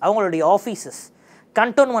ரெசிடென்ஸ் அவங்களுடைய ஆஃபீஸஸ்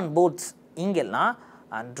கண்டோன்மெண்ட் போர்ட்ஸ் இங்கெல்லாம்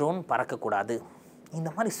ட்ரோன் பறக்கக்கூடாது. இந்த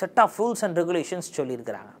மாதிரி set of rules and regulations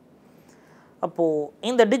சொல்லியிருக்கிறாங்க. அப்போது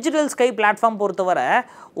இந்த டிஜிட்டல் ஸ்கை பிளாட்ஃபார்ம் பொறுத்தவரை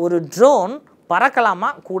ஒரு ட்ரோன் பறக்கலாமா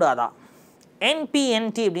கூடாதா,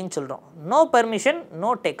 NPNT அப்படின்னு சொல்கிறோம். No permission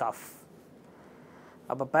no take off.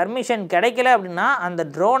 அப்போ பெர்மிஷன் கிடைக்கல அப்படின்னா அந்த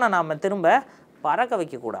ட்ரோனை நாம் திரும்ப பறக்க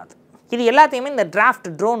வைக்கக்கூடாது. இது எல்லாத்தையுமே இந்த டிராஃப்ட்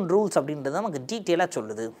ட்ரோன் ரூல்ஸ் அப்படின்றது நமக்கு டீட்டெயிலாக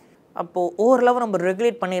சொல்லுது. அப்போது ஓரளவு நம்ம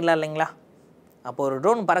ரெகுலேட் பண்ணிடலாம் இல்லைங்களா. அப்போ ஒரு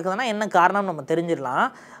ட்ரோன் பறக்குதுன்னா என்ன காரணம் நம்ம தெரிஞ்சிடலாம்.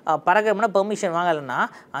 பறக்கணும்னா பெர்மிஷன் வாங்கலைன்னா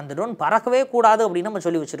அந்த ட்ரோன் பறக்கவே கூடாது அப்படின்னு நம்ம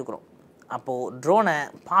சொல்லி வச்சுருக்குறோம். அப்போது ட்ரோனை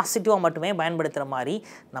பாசிட்டிவாக மட்டுமே பயன்படுத்துகிற மாதிரி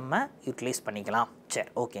நம்ம யூட்டிலைஸ் பண்ணிக்கலாம். சரி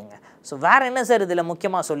ஓகேங்க. ஸோ வேறு என்ன சார் இதில்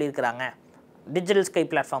முக்கியமாக சொல்லியிருக்கிறாங்க? டிஜிட்டல் ஸ்கை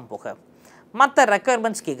பிளாட்ஃபார்ம் போக மற்ற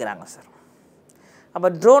ரெக்குயர்மெண்ட்ஸ் கேட்குறாங்க சார். அப்போ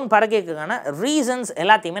ட்ரோன் பறக்கிறதுக்கான ரீசன்ஸ்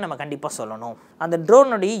எல்லாத்தையுமே நம்ம கண்டிப்பாக சொல்லணும். அந்த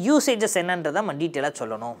ட்ரோனுடைய யூசேஜஸ் என்னன்றதை நம்ம டீட்டெயிலாக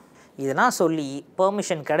சொல்லணும். இதெல்லாம் சொல்லி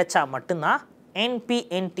பெர்மிஷன் கிடைச்சா மட்டும்தான்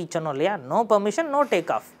NPNT சொன்னோம் இல்லையா, no permission no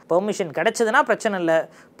take off. Permission கிடைச்சதுன்னா பிரச்சனை இல்லை,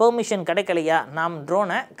 பெர்மிஷன் கிடைக்கலையா நாம்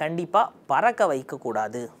ட்ரோனை கண்டிப்பாக பறக்க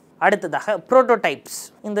வைக்கக்கூடாது. அடுத்ததாக ப்ரோட்டோடைப்ஸ்.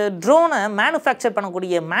 இந்த ட்ரோனை மேனுஃபேக்சர்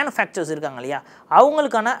பண்ணக்கூடிய மேனுஃபேக்சர்ஸ் இருக்காங்க இல்லையா,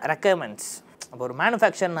 அவங்களுக்கான ரெக்குயர்மெண்ட்ஸ். அப்போ ஒரு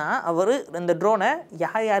மேனுஃபேக்சர்னா அவர் இந்த ட்ரோனை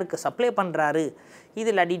யார் யாருக்கு சப்ளை பண்ணுறாரு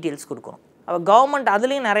இதில் டீட்டெயில்ஸ் கொடுக்கணும். அப்போ கவர்மெண்ட்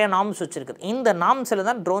அதுலேயும் நிறைய நார்ம்ஸ் வச்சுருக்குது. இந்த நார்ம்ஸில்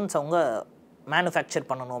தான் ட்ரோன்ஸ் அவங்க மேனுஃபேக்சர்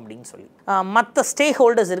பண்ணணும் அப்படின்னு சொல்லி மற்ற ஸ்டேக்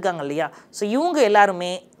ஹோல்டர்ஸ் இருக்காங்க இல்லையா. ஸோ இவங்க எல்லாருமே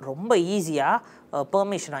ரொம்ப ஈஸியாக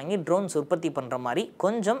பெர்மிஷன் வாங்கி ட்ரோன்ஸ் உற்பத்தி பண்ணுற மாதிரி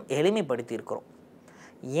கொஞ்சம் எளிமைப்படுத்தியிருக்கிறோம்.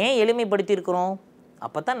 ஏன் எளிமைப்படுத்தியிருக்கிறோம்?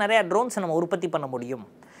 அப்போ தான் நிறையா ட்ரோன்ஸை நம்ம உற்பத்தி பண்ண முடியும்.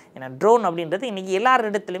 ஏன்னா ட்ரோன் அப்படின்றது இன்றைக்கி எல்லார்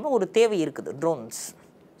இடத்துலையுமே ஒரு தேவை இருக்குது ட்ரோன்ஸ்.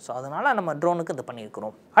 ஸோ அதனால் நம்ம ட்ரோனுக்கு இது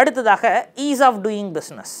பண்ணியிருக்கிறோம். அடுத்ததாக ஈஸ் ஆஃப் டூயிங்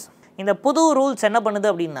பிஸ்னஸ். இந்த புது ரூல்ஸ் என்ன பண்ணுது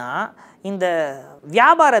அப்படின்னா இந்த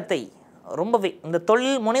வியாபாரத்தை ரொம்பவே இந்த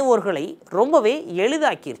தொழில் முனைவோர்களை ரொம்பவே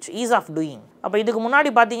எளிதாக்கிருச்சு. Is of doing. அப்போ இதுக்கு முன்னாடி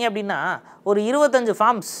பார்த்தீங்க அப்படின்னா ஒரு 25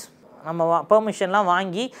 ஃபார்ம்ஸ் நம்ம பெர்மிஷன்லாம்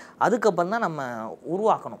வாங்கி அதுக்கப்புறம் தான் நம்ம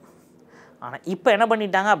உருவாக்கணும். ஆனால் இப்போ என்ன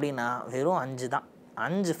பண்ணிட்டாங்க அப்படின்னா வெறும் 5 தான்.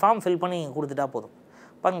 5 ஃபார்ம் ஃபில் பண்ணி கொடுத்துட்டா போதும்.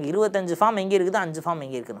 பாருங்க 25 ஃபார்ம் எங்கே இருக்குது, 5 ஃபார்ம்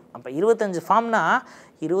எங்கே இருக்குன்னு. அப்போ 25 ஃபார்ம்னா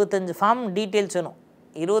 25 ஃபார்ம் டீட்டெயில்ஸ் வேணும்.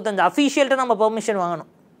 25 அஃபீஷியல்கிட்ட நம்ம பெர்மிஷன் வாங்கணும்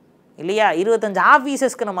இல்லையா, 25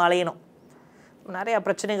 ஆஃபீஸஸ்க்கு நம்ம அலையணும். நிறையா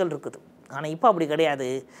பிரச்சனைகள் இருக்குது. ஆனால் இப்போ அப்படி கிடையாது.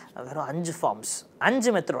 வெறும் 5 ஃபார்ம்ஸ்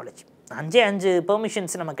 5 மெத்தடாலஜி 5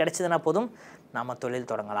 பெர்மிஷன்ஸ் நம்ம கிடைச்சதுன்னா போதும் நம்ம தொழில்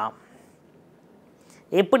தொடங்கலாம்.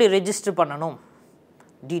 எப்படி ரெஜிஸ்டர் பண்ணணும்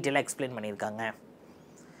டீட்டெயிலாக எக்ஸ்பிளைன் பண்ணியிருக்காங்க.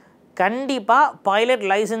 கண்டிப்பாக பைலட்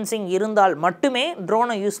லைசன்சிங் இருந்தால் மட்டுமே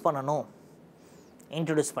ட்ரோனை யூஸ் பண்ணணும்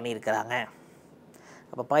இன்ட்ரடியூஸ் பண்ணியிருக்கிறாங்க.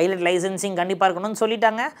 அப்போ பைலட் லைசன்சிங் கண்டிப்பாக இருக்கணும்னு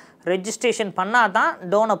சொல்லிட்டாங்க. ரெஜிஸ்ட்ரேஷன் பண்ணால் தான்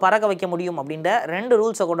ட்ரோனை பறக்க வைக்க முடியும் அப்படின்ற 2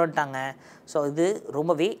 ரூல்ஸை கொண்டு வந்துட்டாங்க. ஸோ இது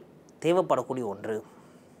ரொம்பவே தேவைப்படக்கூடிய ஒன்று.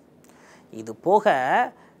 இது போக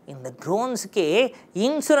இந்த ட்ரோன்ஸுக்கே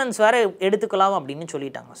இன்சூரன்ஸ் வேறு எடுத்துக்கலாம் அப்படின்னு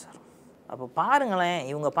சொல்லிட்டாங்க சார். அப்போ பாருங்களேன்,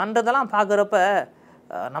 இவங்க பண்ணுறதெல்லாம் பார்க்குறப்ப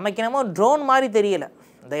நமக்கு என்னமோ ட்ரோன் மாதிரி தெரியலை.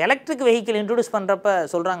 இந்த எலக்ட்ரிக் வெஹிக்கிள் இன்ட்ரடியூஸ் பண்ணுறப்ப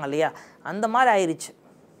சொல்கிறாங்க இல்லையா, அந்த மாதிரி ஆயிடுச்சு.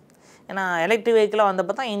 ஏன்னா எலக்ட்ரிக் வெஹிக்கிளாக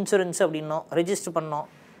வந்தப்போ தான் இன்சூரன்ஸ் அப்படின்னோம், ரெஜிஸ்டர் பண்ணோம்.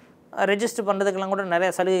 ரெஜிஸ்டர் பண்ணுறதுக்கெல்லாம் கூட நிறைய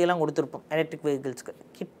சலுகைகள்லாம் கொடுத்துருப்போம் எலக்ட்ரிக் வெஹிக்கிள்ஸ்க்கு.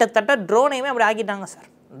 கிட்டத்தட்ட ட்ரோனையுமே அப்படி ஆக்கிட்டாங்க சார்.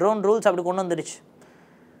 ட்ரோன் ரூல்ஸ் அப்படி கொண்டு வந்துடுச்சு.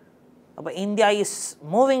 அப்போ India is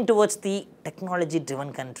moving towards the technology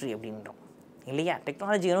driven country அப்படின்றோம். இல்லையா?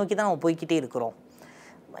 டெக்னாலஜியை நோக்கி தான் நம்ம போய்கிட்டே இருக்கிறோம்.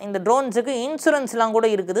 இந்த ட்ரோன்ஸுக்கு இன்சூரன்ஸ்லாம் கூட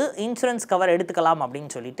இருக்குது, இன்சூரன்ஸ் கவர் எடுத்துக்கலாம்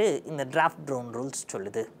அப்படின்னு சொல்லிட்டு இந்த டிராஃப்ட் ட்ரோன் ரூல்ஸ்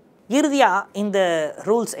சொல்லுது. இறுதியாக இந்த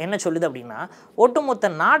ரூல்ஸ் என்ன சொல்லுது அப்படின்னா, ஒட்டுமொத்த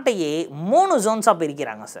நாட்டையே 3 ஜோன்ஸாக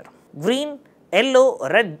பிரிக்கிறாங்க சார். க்ரீன், எல்லோ,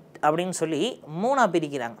 ரெட் அப்படின்னு சொல்லி 3ஆக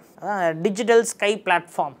பிரிக்கிறாங்க. அதான் டிஜிட்டல் ஸ்கை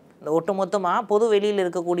பிளாட்ஃபார்ம். இந்த ஒட்டுமொத்தமாக பொது வெளியில்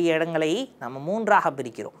இருக்கக்கூடிய இடங்களை நம்ம 3ஆக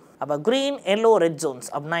பிரிக்கிறோம். அப்போ க்ரீன், எல்லோ, ரெட் ஜோன்ஸ்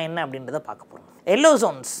அப்படின்னா என்ன அப்படின்றத பார்க்க போகிறோம். எல்லோ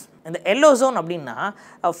ஜோன்ஸ், இந்த எல்லோ ஜோன் அப்படின்னா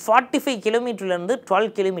 45 கிலோமீட்டர்லேருந்து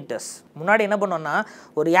 12 கிலோமீட்டர்ஸ். முன்னாடி என்ன பண்ணோன்னா,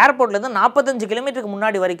 ஒரு ஏர்போர்ட்லேருந்து 45 கிலோமீட்டருக்கு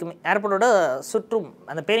முன்னாடி வரைக்குமே, ஏர்போர்ட்டோட சுற்றும்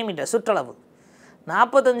அந்த பெரிமீட்டர் சுற்றளவு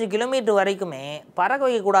 45 கிலோமீட்டர் வரைக்குமே பறக்க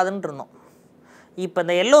வைக்கக்கூடாதுன்னு இருந்தோம். இப்போ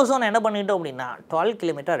இந்த எல்லோ ஜோன் என்ன பண்ணிட்டோம் அப்படின்னா 12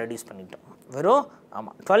 கிலோமீட்டர் ரெடியூஸ் பண்ணிட்டோம். வெறும்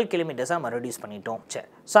 12 கிலோமீட்டர்ஸாக நம்ம ரெடியூஸ் பண்ணிட்டோம். சரி,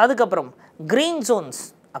 ஸோ அதுக்கப்புறம் க்ரீன் ஜோன்ஸ்.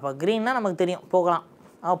 அப்போ க்ரீன்னா நமக்கு தெரியும், போகலாம்,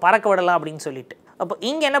 பறக்க விடலாம் அப்படின்னு சொல்லிட்டு. அப்போ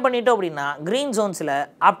இங்கே என்ன பண்ணிட்டோம் அப்படின்னா, க்ரீன் ஜோன்ஸில்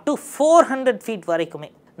அப் டு 400 ஃபீட் வரைக்குமே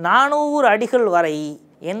 400 அடிகள் வரை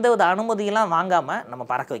எந்தவித அனுமதியெல்லாம் வாங்காமல் நம்ம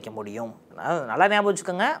பறக்க வைக்க முடியும். நல்லா ஞாபகம்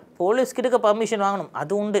வச்சுக்கோங்க, போலீஸ்கிட்ட பர்மிஷன் வாங்கணும்,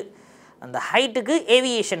 அது உண்டு. அந்த ஹைட்டுக்கு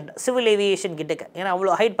ஏவியேஷன், சிவில் ஏவியேஷன் கிட்டக்க, ஏன்னா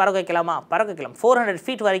அவ்வளோ ஹைட் பறக்க வைக்கலாமா? பறக்க வைக்கலாம். 400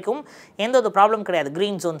 ஃபீட் வரைக்கும் எந்த ஒரு ப்ராப்ளம் கிடையாது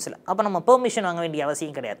க்ரீன் ஜோன்ஸில். அப்போ நம்ம பெர்மிஷன் வாங்க வேண்டிய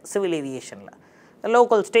அவசியம் கிடையாது. சிவில் ஏவியேஷனில்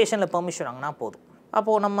லோக்கல் ஸ்டேஷனில் பெர்மிஷன் வாங்கினா போதும்.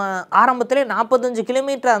 அப்போது நம்ம ஆரம்பத்திலே 45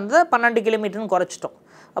 கிலோமீட்டராக இருந்தது 12 கிலோமீட்டர்னு குறைச்சிட்டோம்.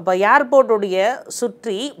 அப்போ ஏர்போர்ட்டுடைய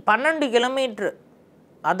சுற்றி 12 கிலோமீட்ரு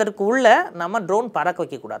அதற்கு உள்ளே நம்ம ட்ரோன் பறக்க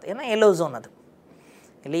வைக்கக்கூடாது, ஏன்னா எல்லோ ஜோன் அது,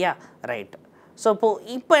 இல்லையா? ரைட். ஸோ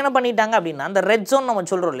இப்போ என்ன பண்ணிட்டாங்க அப்படின்னா, இந்த ரெட் ஜோன் நம்ம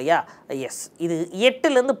சொல்கிறோம் இல்லையா, எஸ், இது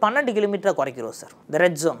 8லேருந்து 12 கிலோமீட்டரை குறைக்கிறோம் சார், இந்த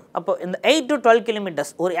ரெட் ஜோன். அப்போ இந்த 8 to 12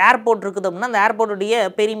 கிலோமீட்டர்ஸ் ஒரு ஏர்போர்ட் இருக்குது அப்படின்னா, அந்த ஏர்போர்ட்டுடைய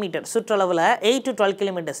பெரிமீட்டர் சுற்றளவில் 8 to 12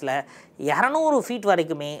 கிலோமீட்டர்ஸில் 200 ஃபீட்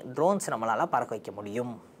வரைக்குமே ட்ரோன்ஸ் நம்மளால் பறக்க வைக்க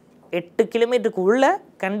முடியும். 8 கிலோமீட்டருக்கு உள்ளே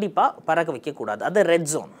கண்டிப்பாக பறக்க வைக்கக்கூடாது, அது ரெட்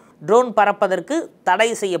ஜோன். ட்ரோன் பறப்பதற்கு தடை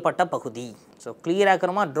செய்யப்பட்ட பகுதி. ஸோ கிளியராக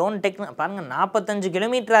இருக்கிறோமா? ட்ரோன் பாருங்கள், 45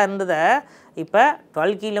 கிலோமீட்டராக இருந்ததை இப்போ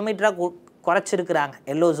 12 கிலோமீட்டராக குறைச்சிருக்கிறாங்க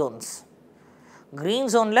எல்லோ ஜோன்ஸ். க்ரீன்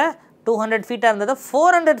ஜோனில் 200 ஃபீட்டாக இருந்ததை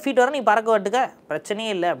 400 ஃபீட் வரை நீ பறக்க விட்டுக்க,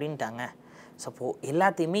 பிரச்சனையே இல்லை அப்படின்ட்டாங்க. ஸோ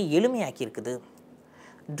எல்லாத்தையுமே எளிமையாக்கி இருக்குது.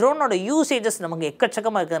 ட்ரோனோட யூசேஜஸ் நமக்கு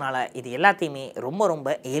எக்கச்சக்கமாக இருக்கிறதுனால இது எல்லாத்தையுமே ரொம்ப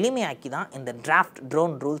ரொம்ப எளிமையாக்கி தான் இந்த டிராஃப்ட்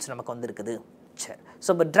ட்ரோன் ரூல்ஸ் நமக்கு வந்துருக்குது. சரி, ஸோ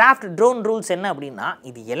இப்போ டிராஃப்ட் ட்ரோன் ரூல்ஸ் என்ன அப்படின்னா,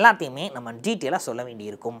 இது எல்லாத்தையுமே நம்ம டீட்டெயிலாக சொல்ல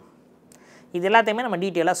வேண்டியிருக்கும். இது எல்லாத்தையுமே நம்ம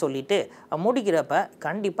டீட்டெயிலாக சொல்லிவிட்டு முடிக்கிறப்ப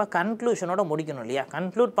கண்டிப்பாக கன்க்ளூஷனோட முடிக்கணும் இல்லையா?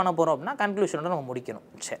 கன்க்ளூட் பண்ண போகிறோம் அப்படின்னா கன்க்ளூஷனோட நம்ம முடிக்கணும்.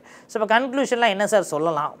 சரி, ஸோ இப்போ கன்க்ளூஷன்லாம் என்ன சார்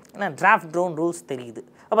சொல்லலாம்? ஏன்னா டிராஃப்ட் ட்ரோன் ரூல்ஸ் தெரியுது.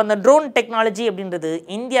 அப்போ அந்த ட்ரோன் டெக்னாலஜி அப்படின்றது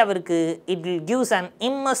இந்தியாவிற்கு it will gives and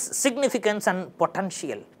இம்மஸ் significance and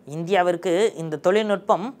potential. இந்தியாவிற்கு இந்த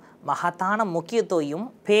தொழில்நுட்பம் மகத்தான முக்கியத்துவம்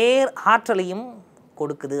பேர் ஆற்றலையும்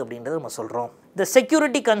கொடுக்குது அப்படின்றது நம்ம சொல்கிறோம். இந்த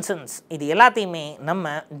செக்யூரிட்டி கன்சர்ன்ஸ் இது எல்லாத்தையுமே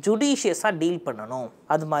நம்ம ஜுடிஷியஸாக டீல் பண்ணணும்.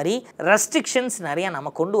 அது மாதிரி ரெஸ்ட்ரிக்ஷன்ஸ் நிறையா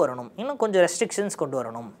நம்ம கொண்டு வரணும், இன்னும் கொஞ்சம் ரெஸ்ட்ரிக்ஷன்ஸ் கொண்டு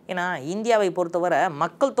வரணும். ஏன்னா இந்தியாவை பொறுத்தவரை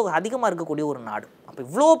மக்கள் தொகை அதிகமாக இருக்கக்கூடிய ஒரு நாடு. அப்போ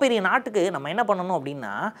இவ்வளோ பெரிய நாட்டுக்கு நம்ம என்ன பண்ணணும்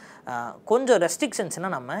அப்படின்னா, கொஞ்சம்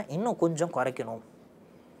ரெஸ்ட்ரிக்ஷன்ஸ்னால் நம்ம இன்னும் கொஞ்சம் குறைக்கணும்.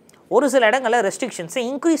 ஒரு சில இடங்களில் ரெஸ்ட்ரிக்ஷன்ஸை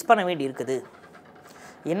இன்க்ரீஸ் பண்ண வேண்டி இருக்குது.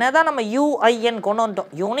 என்ன தான் நம்ம யூஐஎன் கொண்டு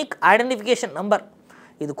வந்துட்டோம், யூனிக் ஐடென்டிஃபிகேஷன் நம்பர்,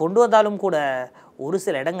 இது கொண்டு வந்தாலும் கூட ஒரு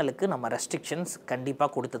சில இடங்களுக்கு நம்ம ரெஸ்ட்ரிக்ஷன்ஸ் கண்டிப்பாக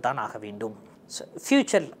கொடுத்து தான் ஆக வேண்டும்.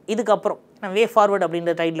 ஃப்யூச்சர் இதுக்கப்புறம் வே ஃபார்வர்டு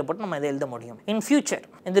அப்படின்ற டைட்டில் போட்டு நம்ம இதை எழுத முடியும். இன் ஃப்யூச்சர்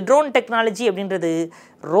இந்த ட்ரோன் டெக்னாலஜி அப்படின்றது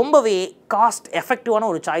ரொம்பவே காஸ்ட் எஃபெக்டிவான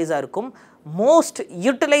ஒரு சாய்ஸாக இருக்கும், மோஸ்ட்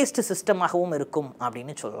யூட்டிலைஸ்டு சிஸ்டமாகவும் இருக்கும்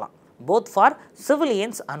அப்படின்னு சொல்லலாம். Both for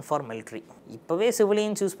civilians and for military. இப்போவே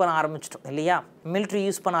சிவிலியன்ஸ் யூஸ் பண்ண ஆரம்பிச்சிட்டோம் இல்லையா? மிலிட்ரி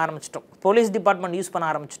யூஸ் பண்ண ஆரம்பிச்சிட்டோம், போலீஸ் டிபார்ட்மெண்ட் யூஸ் பண்ண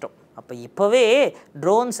ஆரம்பிச்சிட்டோம். அப்போ இப்போவே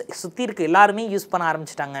ட்ரோன்ஸ் சுற்றி இருக்க எல்லாருமே யூஸ் பண்ண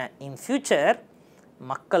ஆரம்பிச்சிட்டாங்க. இன் ஃப்யூச்சர்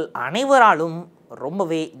மக்கள் அனைவராலும்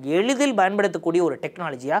ரொம்பவே எளிதில் பயன்படுத்தக்கூடிய ஒரு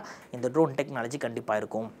டெக்னாலஜியாக இந்த ட்ரோன் டெக்னாலஜி கண்டிப்பாக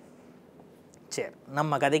இருக்கும். சரி,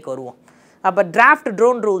 நம்ம கதைக்கு வருவோம். அப்போ டிராஃப்ட்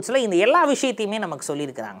ட்ரோன் ரூல்ஸில் இந்த எல்லா விஷயத்தையுமே நமக்கு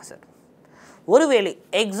சொல்லியிருக்கிறாங்க சார். ஒருவேளை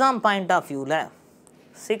எக்ஸாம் பாயிண்ட் ஆஃப் வியூவில்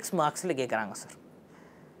 6 மார்க்ஸில் கேட்குறாங்க சார்.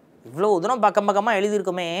 இவ்வளோ தூரம் பக்கமாக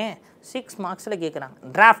எழுதியிருக்குமே 6 மார்க்ஸில் கேட்குறாங்க.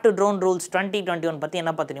 டிராஃப்ட் ட்ரோன் ரூல்ஸ் 2021 பற்றி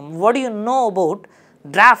என்னப்பா தெரியும்? What to you know about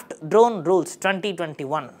draft drone rules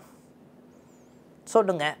 2021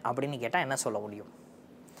 சொல்லுங்க அப்படின்னு கேட்டால் என்ன சொல்ல முடியும்?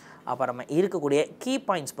 அப்போ நம்ம இருக்கக்கூடிய கீ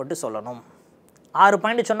பாயிண்ட்ஸ் போட்டு சொல்லணும். 6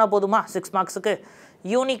 பாயிண்ட் சொன்னால் போதுமா 6 மார்க்ஸுக்கு?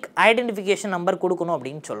 யூனிக் ஐடென்டிஃபிகேஷன் நம்பர் கொடுக்கணும்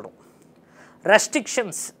அப்படின்னு சொல்கிறோம்.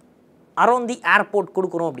 ரெஸ்ட்ரிக்ஷன்ஸ் அரௌண்ட் தி ஏர்போர்ட்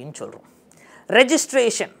கொடுக்கணும் அப்படின்னு சொல்கிறோம்.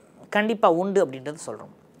 ரெஜிஸ்ட்ரேஷன் கண்டிப்பாக உண்டு அப்படின்றது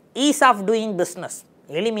சொல்கிறோம். ஈஸ் ஆஃப் டூயிங் பிஸ்னஸ்,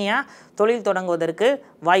 எளிமையாக தொழில் தொடங்குவதற்கு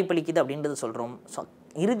வாய்ப்பளிக்குது அப்படின்றது சொல்கிறோம். ஸோ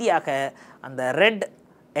இறுதியாக அந்த red,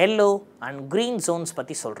 yellow and green Jones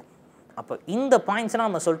பற்றி சொல்கிறோம். அப்போ இந்த பாயிண்ட்ஸ்லாம்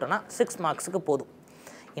நம்ம சொல்லிட்டோன்னா 6 மார்க்ஸுக்கு போதும்.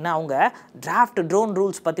 ஏன்னா அவங்க டிராஃப்ட் ட்ரோன்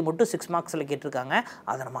ரூல்ஸ் பற்றி மட்டும் 6 மார்க்ஸில் கேட்டிருக்காங்க,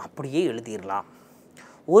 அதை நம்ம அப்படியே எழுதிடலாம்.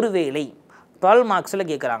 ஒருவேளை 12 மார்க்ஸில்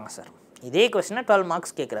கேட்குறாங்க சார், இதே கொஸ்டினை 12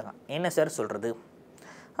 மார்க்ஸ் கேட்குறாங்க, என்ன சார் சொல்கிறது?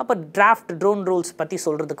 அப்போ டிராஃப்ட் ட்ரோன் ரூல்ஸ் பற்றி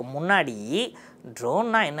சொல்கிறதுக்கு முன்னாடி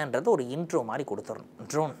ட்ரோன்னா என்னன்றது ஒரு இன்ட்ரோ மாதிரி கொடுத்துடணும்.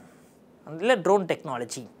 ட்ரோன் இல்லை ட்ரோன்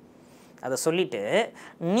டெக்னாலஜி அதை சொல்லிவிட்டு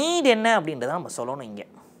நீட் என்ன அப்படின்றத நம்ம சொல்லணும். இங்கே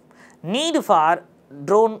நீடு ஃபார்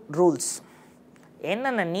ட்ரோன் ரூல்ஸ்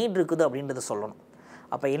என்னென்ன நீட் இருக்குது அப்படின்றத சொல்லணும்.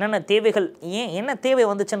 அப்போ என்னென்ன தேவைகள், என்ன தேவை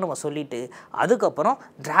வந்துச்சுன்னு நம்ம சொல்லிவிட்டு அதுக்கப்புறம்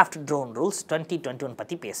டிராஃப்ட் ட்ரோன் ரூல்ஸ் 2021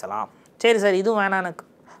 பற்றி பேசலாம். சரி சார், இதுவும் வேணாம் எனக்கு.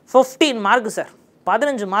 15 மார்க்கு சார்,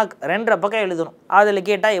 15 மார்க் 2.5 பக்கம் எழுதணும், அதில்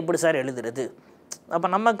கேட்டால் எப்படி சார் எழுதுறது? அப்போ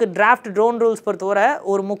நமக்கு டிராஃப்ட் ட்ரோன் ரூல்ஸ் பொறுத்தவரை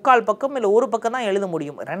ஒரு 3/4 பக்கம் இல்லை 1 பக்கம் தான் எழுத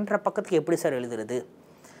முடியும். 2.5 பக்கத்துக்கு எப்படி சார் எழுதுறது?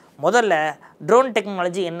 முதல்ல ட்ரோன்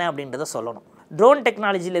டெக்னாலஜி என்ன அப்படின்றத சொல்லணும். ட்ரோன்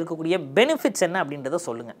டெக்னாலஜியில் இருக்கக்கூடிய பெனிஃபிட்ஸ் என்ன அப்படின்றத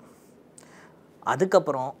சொல்லுங்கள்.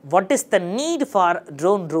 அதுக்கப்புறம் what is the need for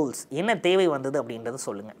drone rules, என்ன தேவை வந்தது அப்படின்றத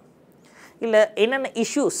சொல்லுங்கள். இல்லை என்னென்ன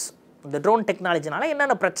இஷ்யூஸ் இந்த ட்ரோன் டெக்னாலஜினால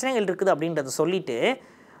என்னென்ன பிரச்சனைகள் இருக்குது அப்படின்றத சொல்லிவிட்டு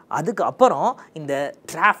அதுக்கு அப்புறம் இந்த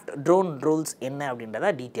டிராஃப்ட் ட்ரோன் ரூல்ஸ் என்ன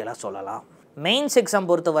அப்படின்றத டீட்டெயிலாக சொல்லலாம். மெயின்ஸ் எக்ஸாம்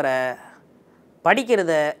பொறுத்தவரை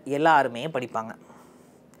படிக்கிறத எல்லாருமே படிப்பாங்க.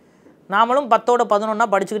 நாமளும் 10ஓட 11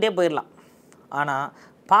 படிச்சுக்கிட்டே போயிடலாம். ஆனால்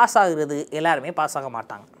பாஸ் ஆகுறது எல்லாருமே பாஸ் ஆக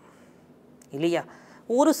மாட்டாங்க இல்லையா?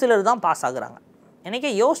 ஒரு சிலர் தான் பாஸ் ஆகுறாங்க. எனக்கே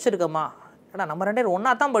யோசிச்சிருக்கோமா, ஏடா நம்ம 2 பேரும்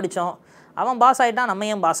ஒன்றா தான் படித்தோம், அவன் பாஸ் ஆகிட்டான், நம்ம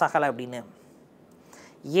ஏன் பாஸ் ஆகலை அப்படின்னு.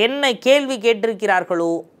 என்ன கேள்வி கேட்டிருக்கிறார்களோ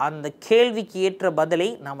அந்த கேள்விக்கு ஏற்ற பதிலை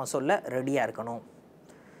நாம் சொல்ல ரெடியாக இருக்கணும்.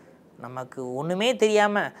 நமக்கு ஒன்றுமே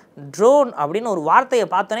தெரியாமல் ட்ரோன் அப்படின்னு ஒரு வார்த்தையை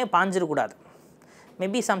பார்த்தோன்னே பாஞ்சிடக்கூடாது.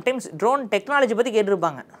 மேபி சம்டைம்ஸ் ட்ரோன் டெக்னாலஜி பற்றி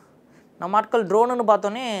கேட்டிருப்பாங்க, நம்ம ஆட்கள் ட்ரோனுன்னு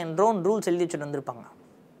பார்த்தோன்னே ட்ரோன் ரூல்ஸ் எழுதி வச்சுட்டு வந்திருப்பாங்க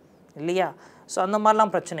இல்லையா? ஸோ அந்த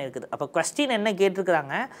மாதிரிலாம் பிரச்சனை இருக்குது. அப்போ கொஸ்டின் என்ன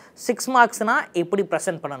கேட்டிருக்கிறாங்க, 6 மார்க்ஸ்னால் எப்படி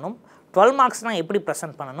ப்ரெசென்ட் பண்ணணும், 12 மார்க்ஸ்னால் எப்படி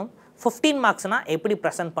ப்ரெசென்ட் பண்ணணும், 15 மார்க்ஸ்னால் எப்படி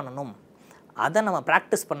ப்ரெசென்ட் பண்ணணும், அதை நம்ம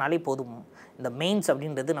ப்ராக்டிஸ் பண்ணாலே போதும். இந்த மெயின்ஸ்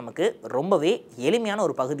அப்படின்றது நமக்கு ரொம்பவே எளிமையான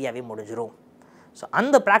ஒரு பகுதியாகவே முடிஞ்சிடும். ஸோ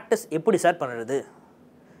அந்த ப்ராக்டிஸ் எப்படி சார் பண்ணுறது?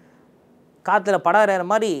 காற்றுல படாத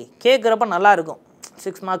மாதிரி கேட்குறப்ப நல்லாயிருக்கும்,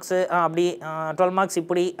 6 மார்க்ஸு அப்படி 12 மார்க்ஸ்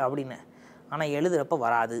இப்படி அப்படின்னு, ஆனால் எழுதுகிறப்ப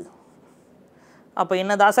வராது. அப்போ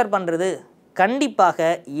என்னதான் சார் பண்ணுறது? கண்டிப்பாக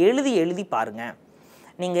எழுதி பாருங்கள்.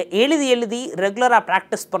 நீங்கள் எழுதி ரெகுலராக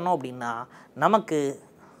ப்ராக்டிஸ் பண்ணோம் அப்படின்னா நமக்கு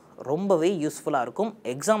ரொம்பவே யூஸ்ஃபுல்லாக இருக்கும்.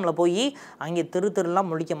 எக்ஸாமில் போய் அங்கே திருலாம்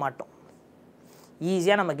முழிக்க மாட்டோம்,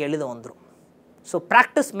 ஈஸியாக நமக்கு எழுத வந்துடும். So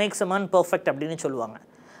practice makes a man perfect அப்படின்னு சொல்லுவாங்க.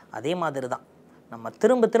 அதே மாதிரி தான் நம்ம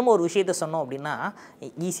திரும்ப ஒரு விஷயத்தை சொன்னோம் அப்படின்னா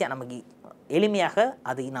ஈஸியாக நமக்கு எளிமையாக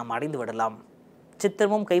அதை நாம் அடைந்து விடலாம்.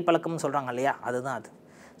 சித்திரமும் கைப்பழக்கம்னு சொல்கிறாங்க இல்லையா, அதுதான் அது.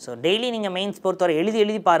 ஸோ டெய்லி நீங்கள் மெயின்ஸ் பொறுத்தவரை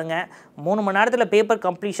எழுதி பாருங்கள். 3 மணி நேரத்தில் பேப்பர்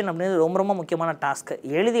கம்ப்ளீஷன் அப்படின்றது ரொம்ப முக்கியமான டாஸ்க்கு.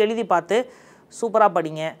 எழுதி பார்த்து சூப்பராக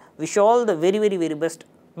படிங்க. Wish all the very very very best.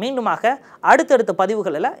 மீண்டுமாக அடுத்தடுத்த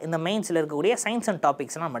பதிவுகளில் இந்த மெயின்ஸில் இருக்கக்கூடிய சயின்ஸ் அண்ட்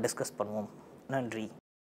டாபிக்ஸ்லாம் நம்ம டிஸ்கஸ் பண்ணுவோம். நன்றி.